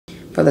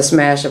for the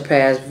smash or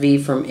pass. V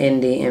from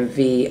Indy and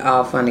V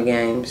all fun and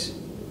games.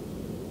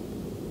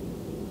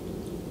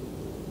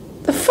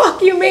 The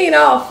fuck you mean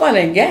all fun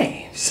and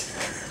games?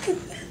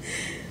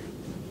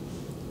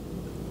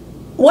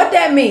 What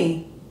that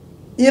mean?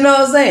 You know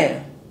what I'm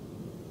saying?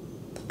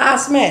 I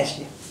smash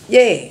you.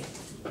 Yeah.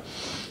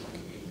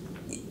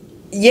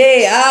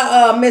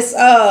 Yeah, Miss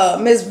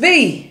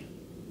V.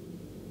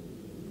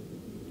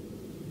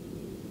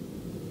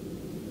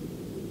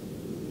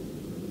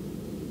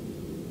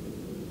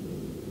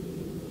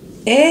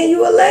 And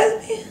you a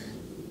lesbian?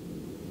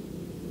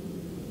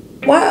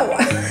 Why?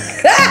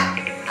 Listen.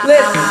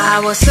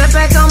 I was set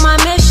back on my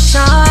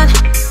mission.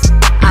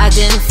 I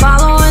didn't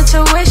follow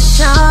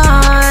intuition.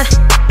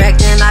 Back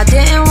then I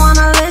didn't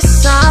wanna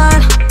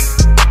listen,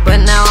 but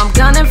now I'm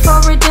gunning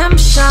for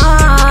redemption.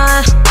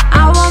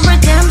 I want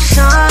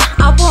redemption.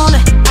 I want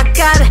it. I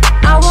got it.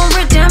 I want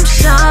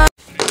redemption.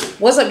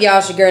 What's up, y'all?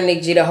 It's your girl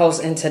NEEKG, the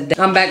host, and today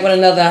I'm back with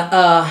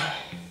another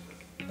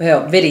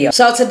video.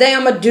 So today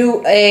I'm gonna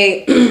do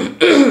a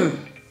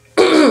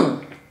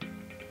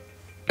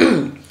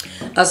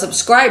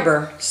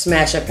subscriber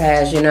smash or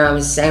pass. You know what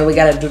I'm saying? We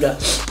gotta do the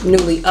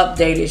newly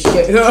updated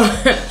shit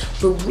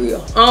for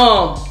real.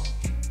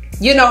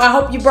 You know, I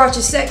hope you brought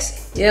your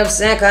sexy. You know what I'm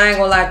saying? Cause I ain't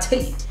gonna lie to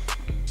you.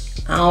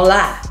 I don't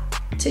lie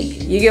to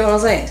you. You get what I'm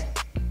saying?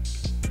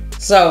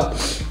 So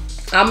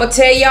I'm gonna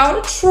tell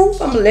y'all the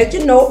truth. I'm gonna let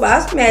you know if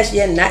I smash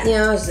you or not. You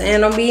know what I'm saying?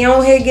 Don't be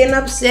on here getting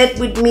upset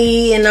with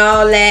me and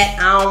all that.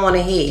 I don't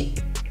wanna hear.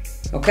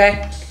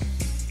 Okay?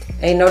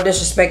 Ain't no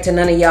disrespect to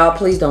none of y'all.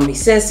 Please don't be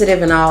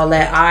sensitive and all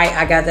that. Alright,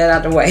 I got that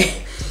out the way.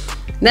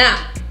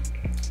 Now,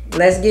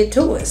 let's get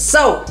to it.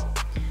 So,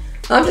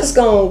 I'm just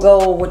gonna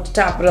go with the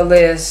top of the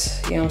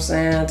list, you know what I'm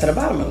saying, to the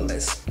bottom of the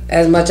list.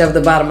 As much of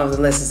the bottom of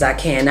the list as I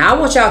can. Now, I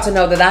want y'all to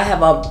know that I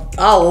have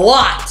a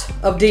lot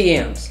of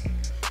DMs.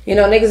 You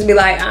know, niggas be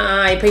like,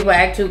 people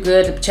act too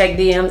good to check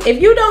DMs.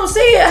 If you don't see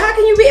it, how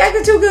can you be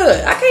acting too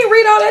good? I can't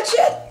read all that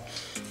shit.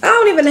 I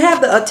don't even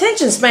have the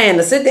attention span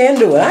to sit there and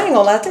do it. I ain't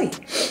gonna lie to you.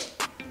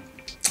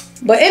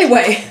 But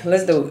anyway,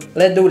 let's do it.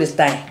 Let's do this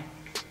thing.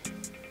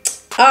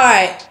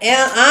 Alright,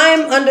 and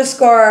I'm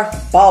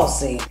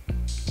 _bossy.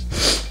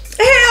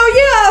 Hell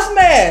yeah, I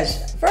smash.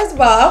 First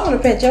of all, I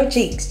want to pinch your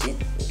cheeks.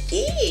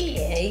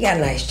 Yeah, you got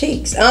nice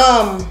cheeks.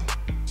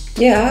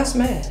 Yeah, I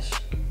smash.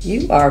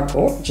 You are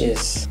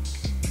gorgeous.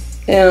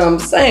 You know what I'm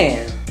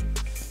saying?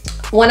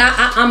 When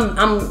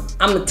I'm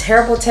a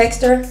terrible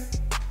texter.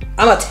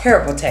 I'm a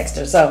terrible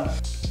texter, so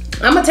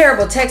I'm a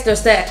terrible texter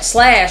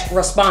slash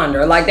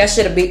responder. Like that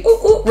shit'll be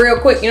ooh real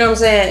quick, you know what I'm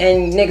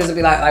saying? And niggas will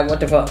be like what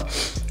the fuck?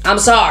 I'm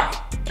sorry.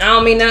 I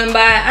don't mean nothing by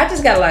it. I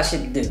just got a lot of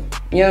shit to do.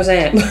 You know what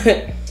I'm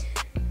saying?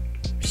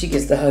 She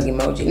gets the hug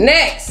emoji.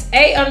 Next,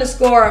 A_.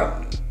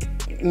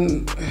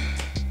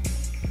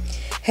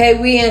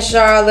 Hey, we in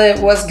Charlotte.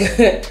 What's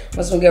good?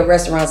 What's some good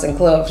restaurants and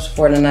clubs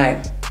for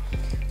tonight?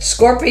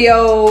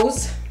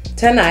 Scorpios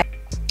tonight.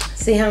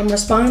 See how I'm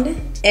responding?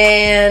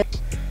 And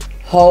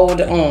hold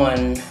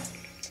on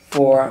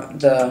for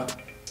the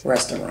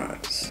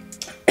restaurants.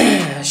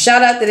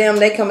 Shout out to them.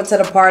 They coming to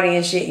the party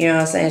and shit. You know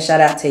what I'm saying?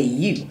 Shout out to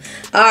you.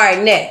 All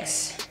right,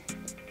 next.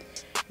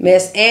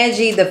 Miss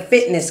Angie, the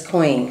fitness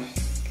queen.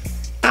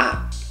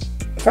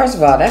 First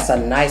of all, that's a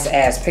nice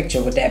ass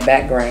picture with that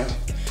background.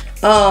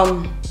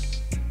 Let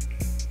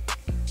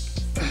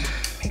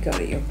me go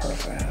to your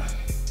profile.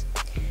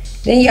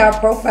 Then y'all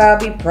profile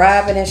be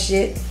private and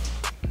shit.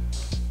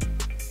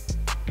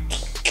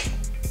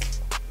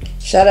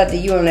 Shout out to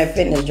you on that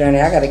fitness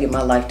journey. I gotta get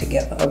my life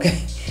together, okay?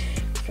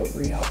 For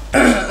real.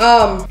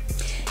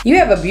 You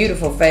have a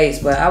beautiful face,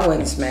 but I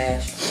wouldn't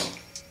smash.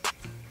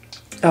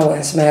 I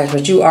wouldn't smash,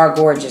 but you are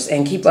gorgeous.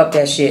 And keep up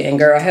that shit. And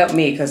girl, help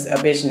me, because a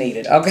bitch need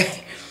it,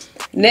 okay?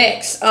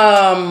 Next,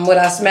 would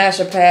I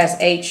smash or pass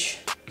H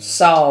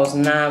Saws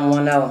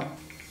 910?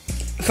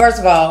 First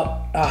of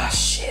all, oh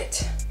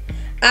shit.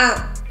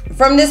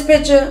 From this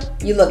picture,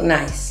 you look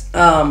nice.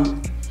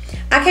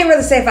 I can't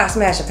really say if I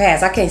smash or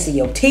pass. I can't see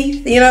your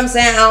teeth. You know what I'm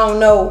saying? I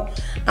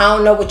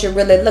don't know what you're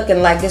really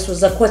looking like. This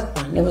was a quick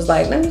one. It was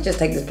like, let me just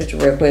take this picture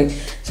real quick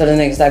so the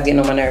niggas stop getting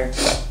on my nerves.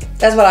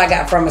 That's what I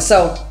got from it.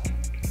 So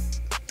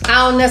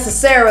I don't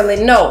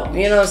necessarily know,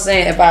 you know what I'm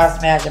saying, if I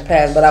smash or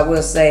pass, but I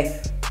will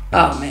say,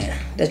 oh man,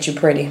 that you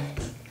pretty.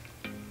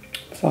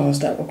 Phone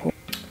stop recording.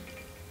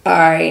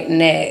 Alright,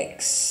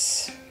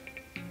 next.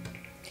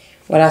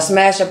 Would I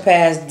smash or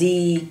pass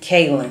D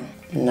Kaylin?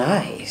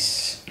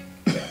 Nice.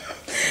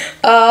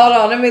 Hold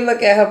on, let me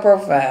look at her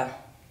profile.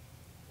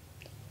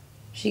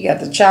 She got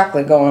the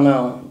chocolate going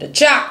on. The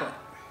chocolate.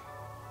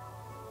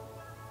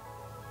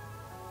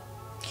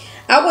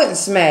 I wouldn't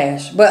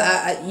smash,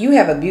 but you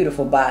have a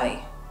beautiful body.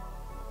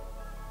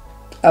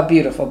 A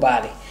beautiful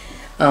body.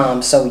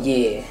 So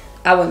yeah,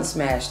 I wouldn't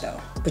smash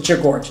though, but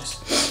you're gorgeous.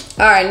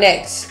 All right,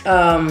 next,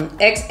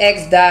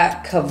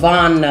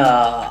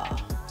 XX.Kavana.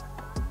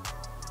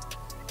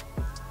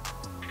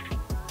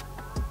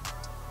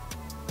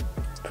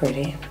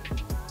 Pretty.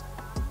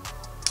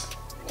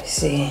 Let me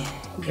see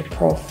your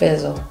pro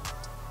fizzle.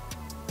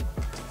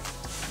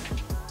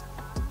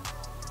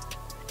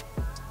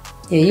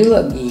 Yeah, you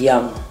look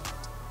young.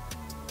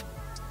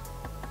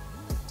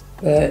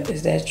 But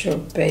is that your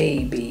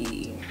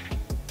baby?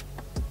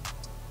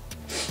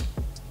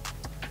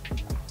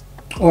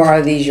 Or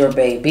are these your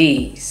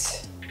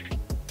babies?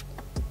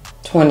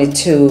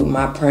 22,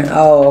 my print.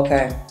 Oh,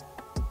 okay.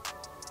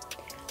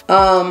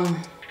 I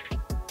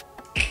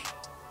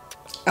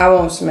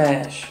won't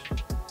smash.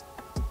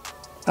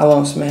 I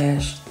won't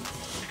smash.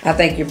 I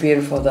think you're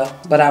beautiful though,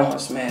 but I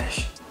won't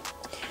smash.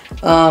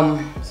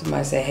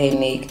 Somebody say, hey,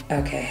 Neek.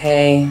 Okay,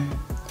 hey.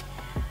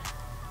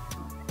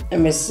 Let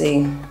me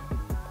see.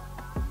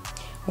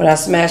 Would I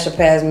smash or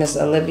pass Miss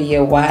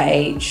Olivia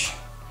YH?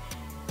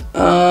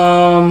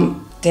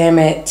 Damn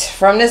it.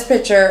 From this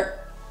picture,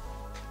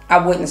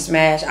 I wouldn't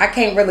smash. I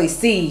can't really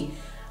see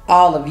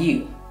all of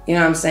you. You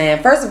know what I'm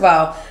saying? First of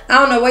all, I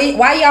don't know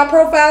why y'all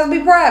profiles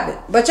be private.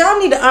 But y'all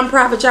need to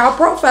unprivate y'all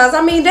profiles.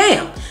 I mean,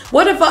 damn.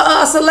 What if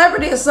a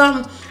celebrity or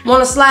something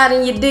want to slide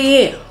in your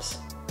DMs?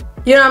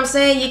 You know what I'm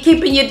saying? You're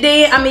keeping your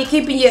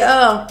keeping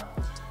your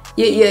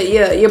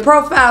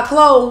profile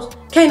closed.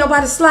 Can't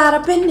nobody slide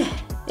up in there.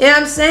 You know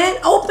what I'm saying?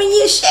 Open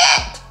your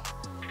shit.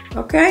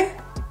 Okay?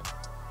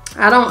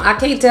 I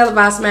can't tell if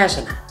I smash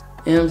or not.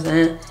 You know what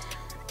I'm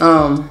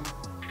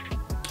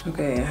saying?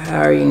 Okay,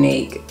 how are you,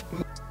 Neek?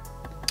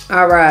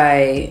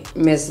 Alright,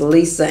 Miss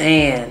Lisa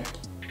Ann.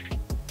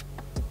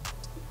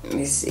 Let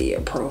me see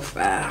your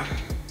profile.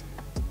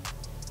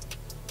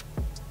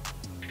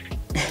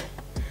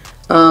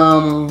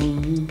 I'm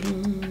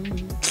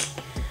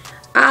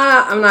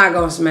not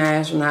gonna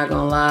smash, I'm not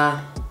gonna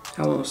lie.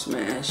 I won't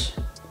smash.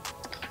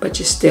 But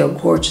you're still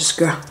gorgeous,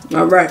 girl.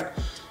 Alright.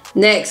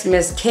 Next,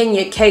 Miss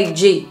Kenya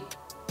KG.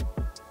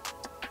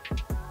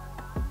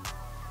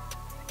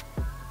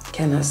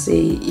 Can I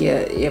see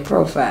your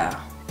profile?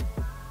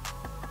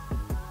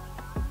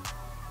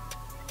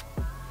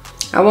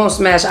 I won't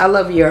smash. I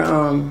love your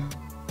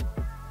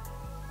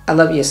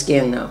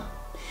skin though.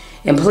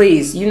 And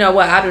please, you know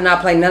what? I do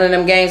not play none of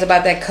them games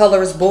about that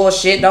colorist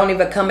bullshit. Don't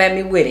even come at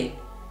me with it.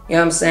 You know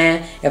what I'm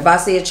saying? If I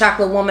see a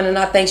chocolate woman and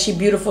I think she's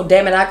beautiful,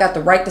 damn it, I got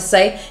the right to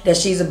say that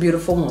she's a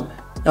beautiful woman.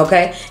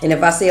 Okay? And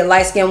if I see a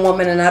light-skinned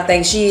woman and I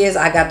think she is,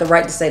 I got the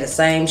right to say the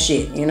same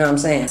shit. You know what I'm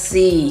saying?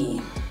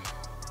 See.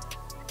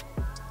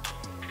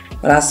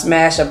 But I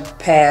smash or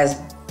pass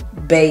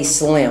Bay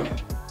Slim.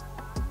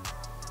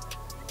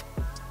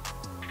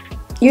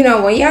 You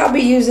know, when y'all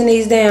be using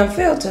these damn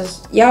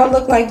filters, y'all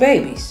look like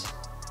babies.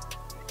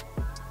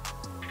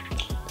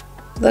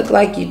 Look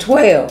like you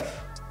 12.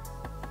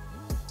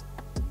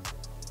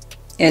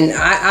 And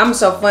I'm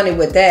so funny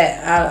with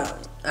that,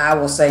 I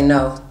will say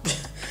no.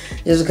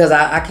 Just because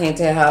I can't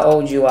tell how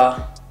old you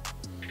are.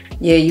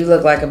 Yeah, you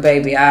look like a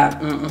baby.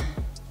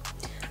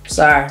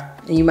 Sorry.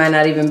 You might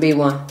not even be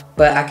one,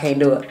 but I can't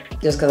do it.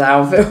 Just because I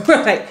don't feel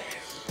right.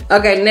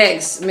 Okay,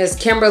 next, Miss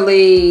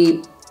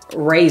Kimberly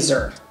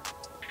Razor.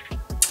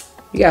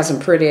 You got some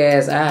pretty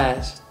ass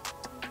eyes.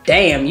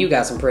 Damn, you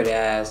got some pretty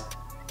eyes.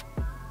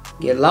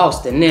 Get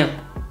lost in them.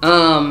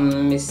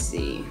 Let me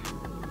see.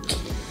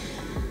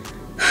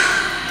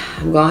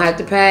 I'm gonna have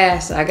to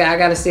pass. I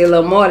gotta see a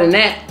little more than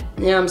that.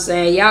 You know what I'm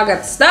saying? Y'all got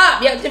to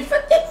stop. Y'all just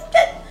put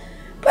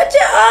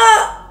your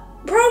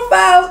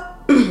profile.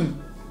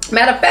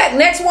 Matter of fact,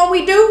 next one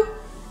we do,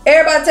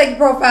 everybody take your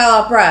profile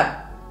off private.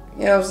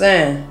 You know what I'm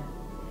saying?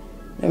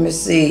 Let me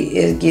see.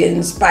 It's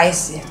getting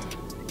spicy.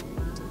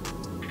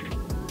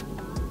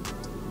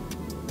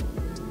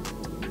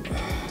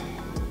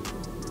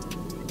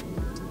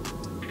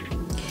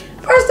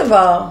 First of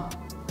all,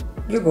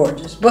 you're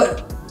gorgeous,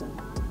 but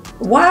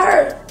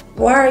why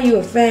are you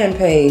a fan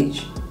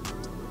page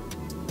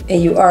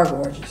and you are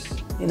gorgeous?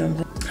 You know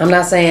what I'm saying? I'm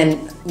not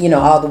saying, you know,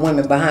 all the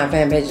women behind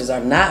fan pages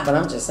are not, but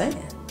I'm just saying.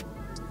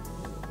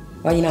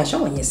 Why you not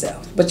showing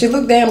yourself? But you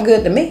look damn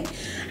good to me.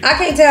 I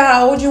can't tell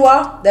how old you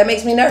are. That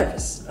makes me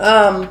nervous.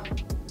 I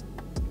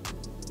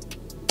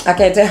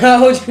can't tell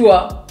how old you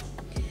are.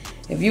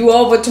 If you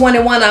over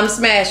 21, I'm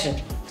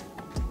smashing.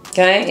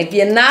 Okay? If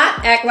you're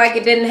not, act like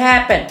it didn't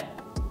happen.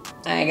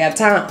 I ain't got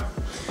time.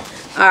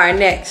 All right,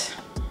 next.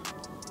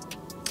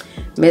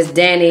 Miss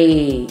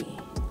Danny,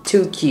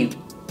 too cute.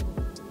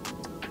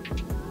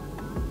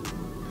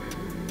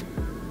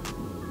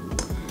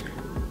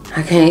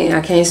 I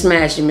can't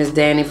smash you, Miss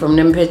Danny. From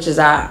them pictures,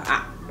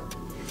 that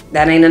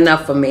ain't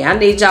enough for me. I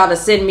need y'all to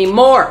send me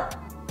more.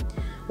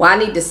 Well, I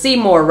need to see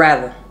more,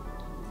 rather.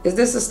 Is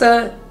this a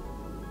stud?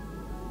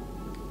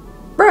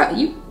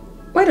 Bruh,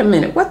 wait a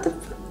minute. What the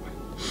fuck?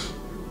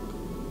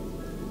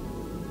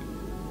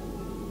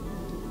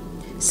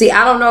 See,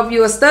 I don't know if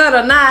you a stud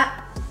or not.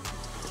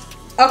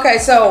 Okay,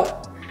 so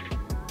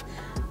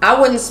I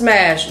wouldn't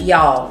smash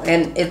y'all.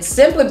 And it's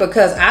simply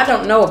because I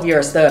don't know if you're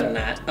a stud or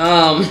not.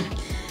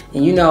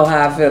 And you know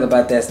how I feel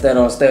about that stud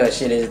on stud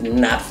shit is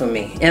not for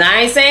me. And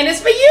I ain't saying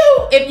this for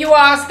you if you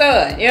are a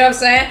stud. You know what I'm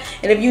saying?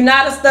 And if you're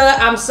not a stud,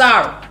 I'm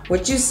sorry.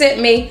 What you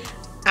sent me,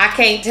 I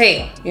can't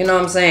tell. You know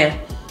what I'm saying?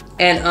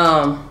 And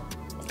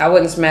I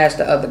wouldn't smash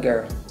the other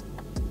girl.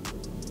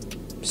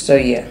 So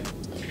yeah.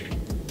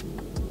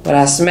 Would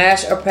I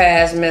smash or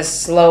pass Miss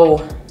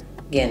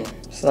Slogan,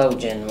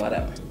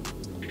 whatever.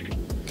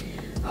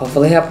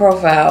 Hopefully her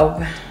profile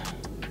open.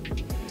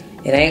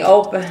 It ain't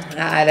open.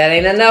 That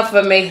ain't enough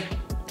for me.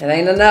 It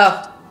ain't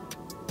enough.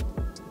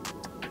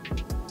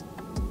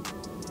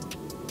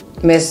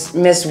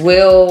 Miss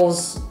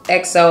Wills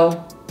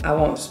XO, I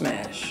won't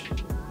smash.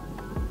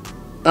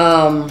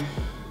 Let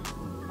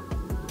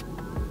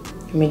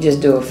me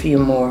just do a few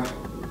more.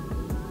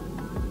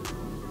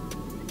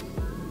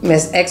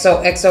 Miss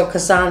XOXO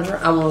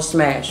Cassandra, I won't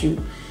smash.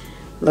 You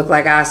look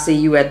like I see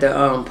you at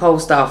the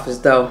post office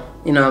though.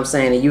 You know what I'm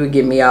saying? And you would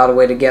get me all the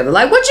way together.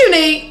 Like, what you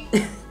need?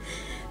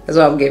 That's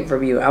what I'm getting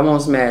from you. I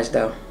won't smash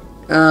though.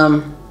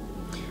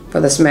 For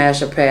the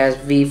smash or pass,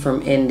 V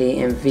from Indy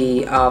and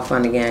V, all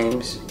fun and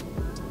games.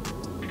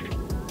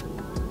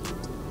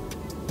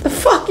 The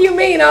fuck you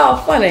mean all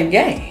fun and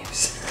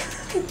games?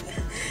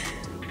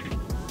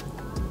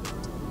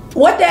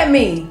 What that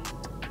mean?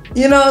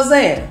 You know what I'm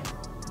saying?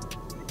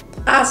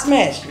 I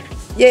smash it.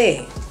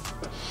 Yeah.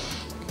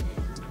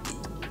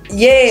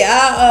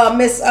 Yeah,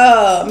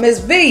 Miss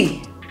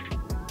V.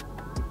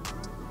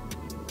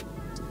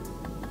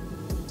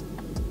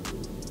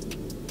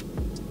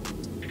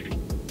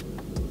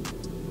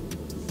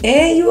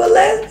 And you a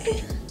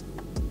lesbian?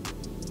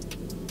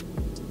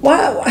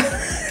 Why?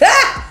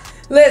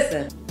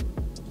 Listen.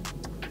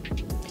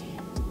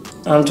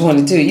 I'm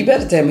 22. You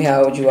better tell me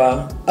how old you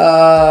are.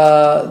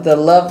 The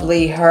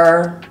lovely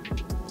her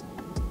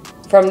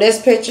from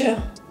this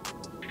picture,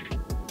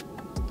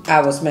 I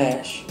will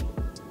smash.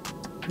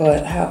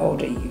 But how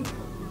old are you?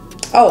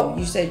 Oh,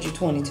 you said you're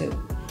 22.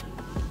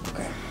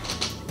 Okay.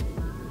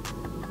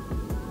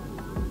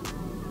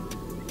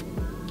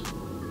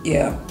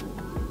 Yeah.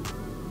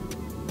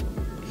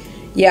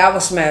 Yeah, I will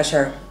smash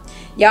her.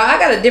 Y'all, I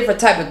got a different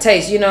type of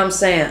taste, you know what I'm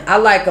saying? I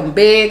like them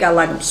big, I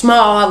like them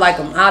small,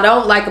 I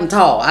don't like them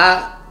tall.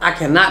 I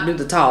cannot do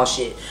the tall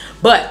shit.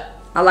 But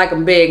I like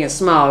them big and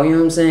small, you know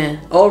what I'm saying?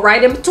 Or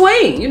right in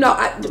between. You know,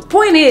 the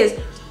point is,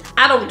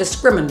 I don't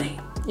discriminate.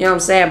 You know what I'm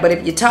saying? But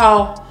if you're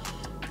tall,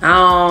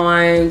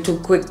 I ain't too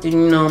quick to,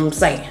 you know what I'm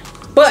saying?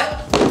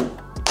 But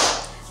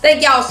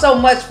thank y'all so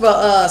much for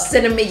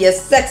sending me your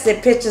sexy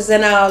pictures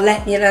and all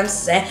that, you know what I'm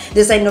saying?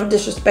 This ain't no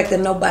disrespect to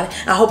nobody.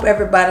 I hope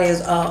everybody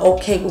is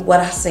okay with what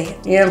I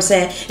said, you know what I'm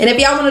saying? And if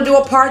y'all want to do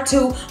a part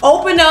 2,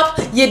 open up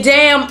your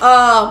damn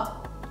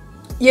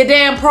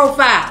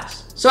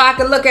profiles so I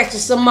can look at you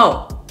some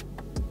more.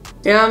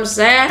 You know what I'm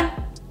saying?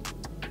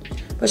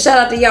 But shout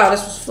out to y'all.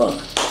 This was fun.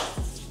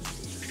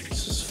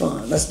 This was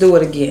fun. Let's do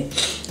it again.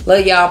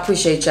 Love y'all.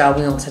 Appreciate y'all.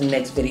 We on to the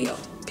next video.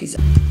 Peace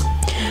out.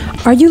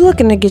 Are you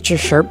looking to get your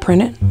shirt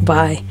printed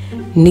by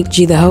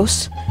NEEKG the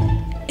host?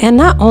 And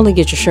not only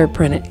get your shirt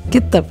printed,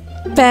 get the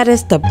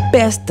fattest, the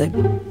best, the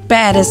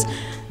baddest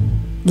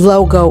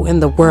logo in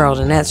the world,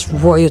 and that's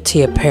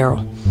Royalty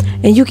Apparel.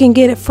 And you can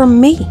get it from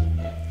me.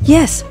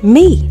 Yes,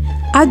 me.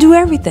 I do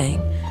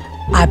everything.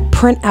 I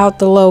print out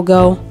the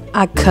logo,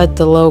 I cut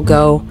the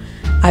logo,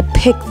 I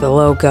pick the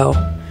logo.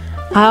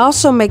 I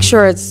also make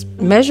sure it's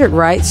measured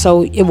right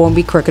so it won't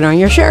be crooked on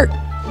your shirt.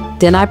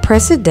 Then I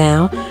press it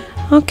down.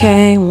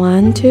 Okay,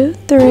 1, 2,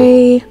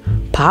 3,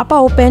 pop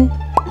open.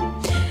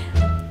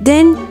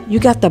 Then you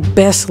got the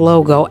best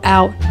logo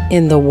out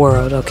in the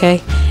world,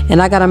 okay?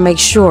 And I gotta make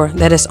sure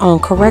that it's on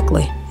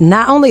correctly.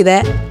 Not only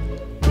that,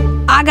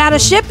 I gotta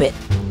ship it.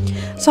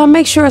 So I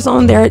make sure it's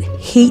on there,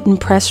 heat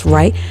and press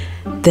right.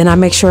 Then I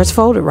make sure it's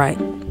folded right.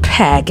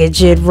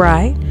 Package it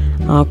right.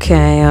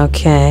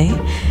 Okay.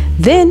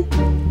 Then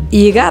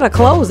you gotta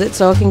close it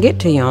so it can get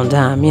to you on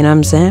time, you know what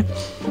I'm saying?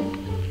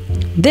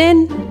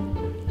 Then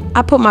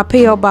I put my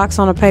P.O. box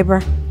on a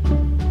paper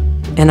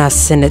and I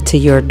send it to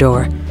your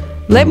door.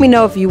 Let me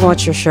know if you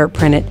want your shirt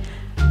printed.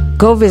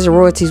 Go visit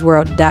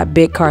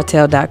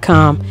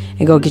royaltiesworld.bigcartel.com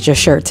and go get your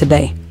shirt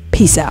today.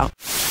 Peace out.